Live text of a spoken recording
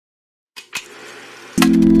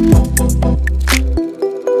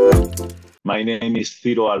My name is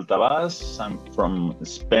Ciro Altabàs. I'm from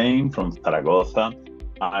Spain, from Zaragoza.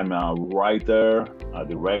 I'm a writer, a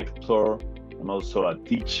director. I'm also a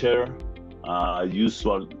teacher. I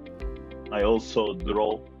also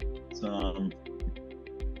draw some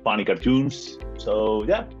funny cartoons. So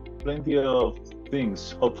yeah, plenty of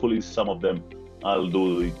things. Hopefully, some of them I'll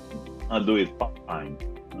do it fine,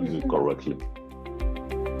 I'll do it correctly.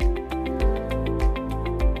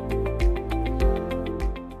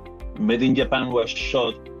 Made in Japan was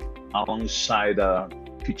shot alongside a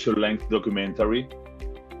feature-length documentary,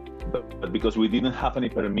 but because we didn't have any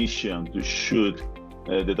permission to shoot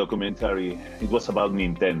the documentary, it was about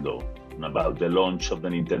Nintendo, about the launch of the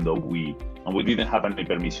Nintendo Wii, and we didn't have any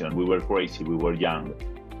permission. We were crazy, we were young.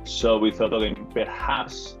 So we thought, okay,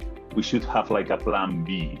 perhaps we should have like a plan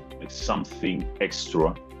B, like something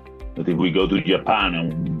extra, that if we go to Japan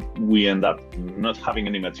and we end up not having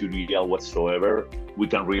any material whatsoever, we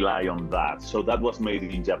can rely on that. So that was Made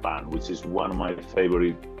in Japan, which is one of my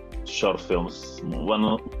favorite short films, one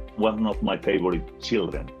of my favorite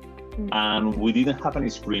children. And we didn't have any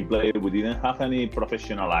screenplay, we didn't have any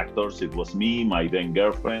professional actors. It was me, my then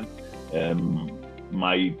girlfriend.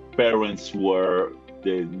 My parents were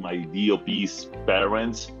my DOP's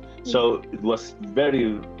parents. So it was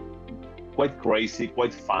quite crazy,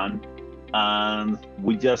 quite fun. And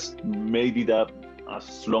we just made it up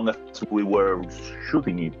as long as we were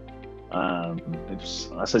shooting it. As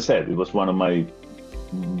I said, it was one of my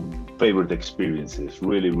favorite experiences.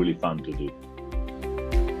 Really, really fun to do.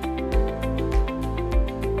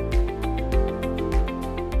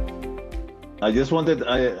 I just wanted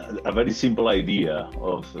a very simple idea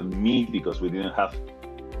of me, because we didn't have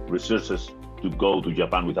resources to go to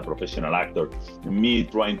Japan with a professional actor, me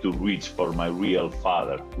trying to reach for my real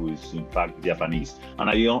father, who is in fact Japanese.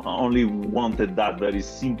 And I only wanted that very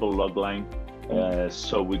simple logline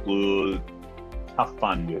so we could have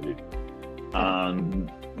fun with it.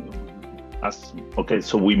 And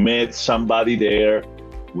so we met somebody there,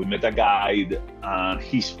 we met a guide, and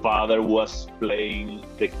his father was playing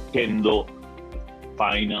the Kendo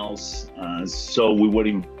finals. So we were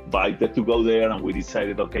invited to go there, and we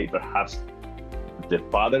decided, okay, perhaps the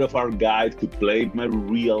father of our guide could play my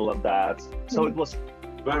real dad. So it was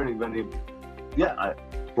very, very,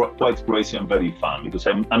 quite crazy and very fun, because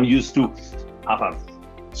I'm used to have a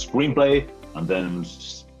screenplay and then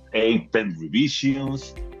 8-10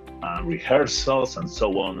 revisions and rehearsals and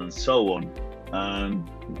so on and so on. And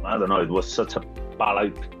I don't know, it was such a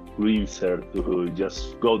palate cleanser to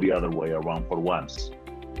just go the other way around for once.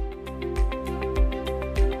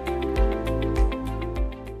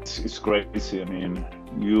 It's crazy. I mean,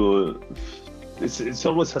 it's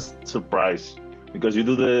always a surprise, because you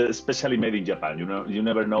do especially Made in Japan. You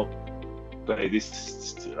never know. Okay,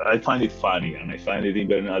 I find it funny, and I find it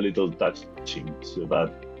even a little touching.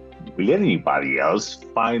 But will anybody else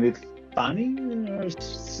find it funny?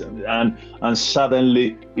 And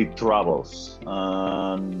suddenly it travels.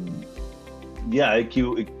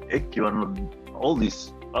 ÉCU and all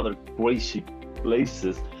these other crazy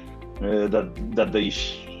places that they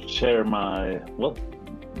share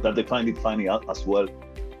that they find it funny as well.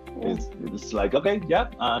 It's like, okay,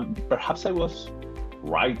 perhaps I was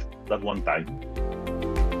right that one time.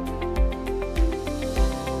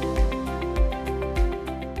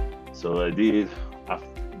 So I did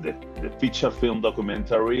the feature film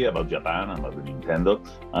documentary about Japan, about the Nintendo,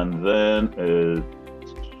 and then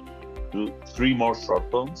 3 more short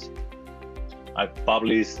films. I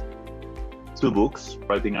published 2 books,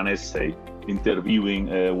 writing an essay, interviewing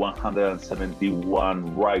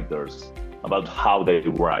 171 writers about how they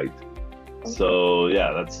write. So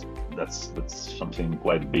that's something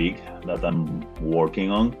quite big that I'm working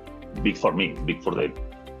on. Big for me, big for the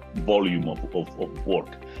volume of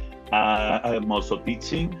work. I am also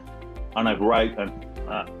teaching, and I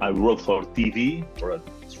wrote for TV, for a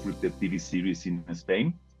scripted TV series in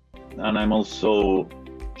Spain, and I'm also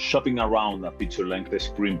shopping around a feature-length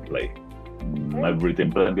screenplay. I've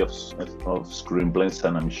written plenty of screenplays,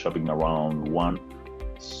 and I'm shopping around one,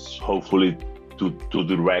 hopefully to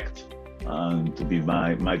direct and to be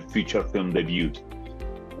my feature film debut,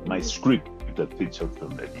 my scripted feature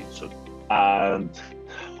film debut. So, and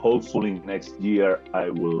hopefully next year I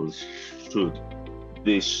will shoot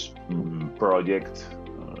this project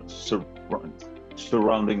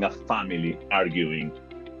surrounding a family arguing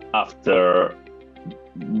after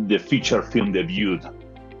the feature film debut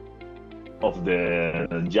of the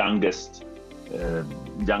youngest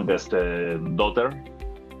daughter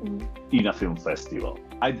in a film festival.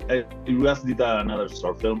 I just did another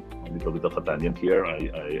short film, a little bit of a tangent here.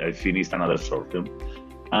 I finished another short film,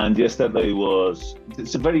 And yesterday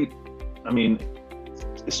it's a very,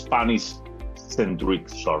 Spanish-centric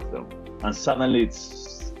short film. And suddenly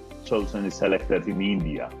it's chosen and selected in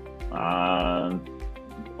India. And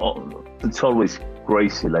it's always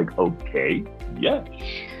crazy, like, okay, yeah,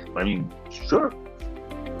 sure.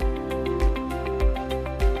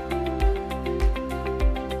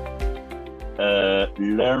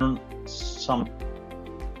 Learn something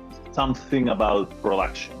about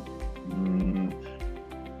production.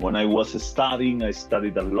 When I was studying, I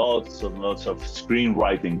studied lots of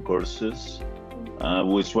screenwriting courses,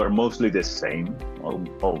 which were mostly the same,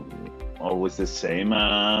 always the same.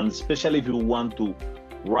 And especially if you want to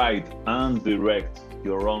write and direct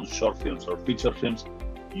your own short films or feature films,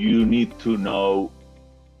 you need to know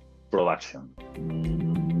production.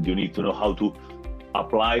 You need to know how to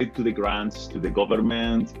apply to the grants, to the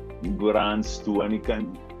government grants, to any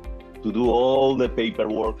kind, to do all the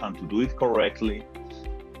paperwork and to do it correctly.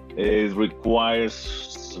 It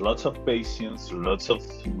requires lots of patience, lots of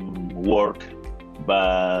work,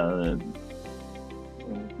 but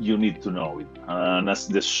you need to know it. And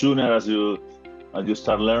the sooner as you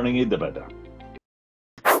start learning it, the better.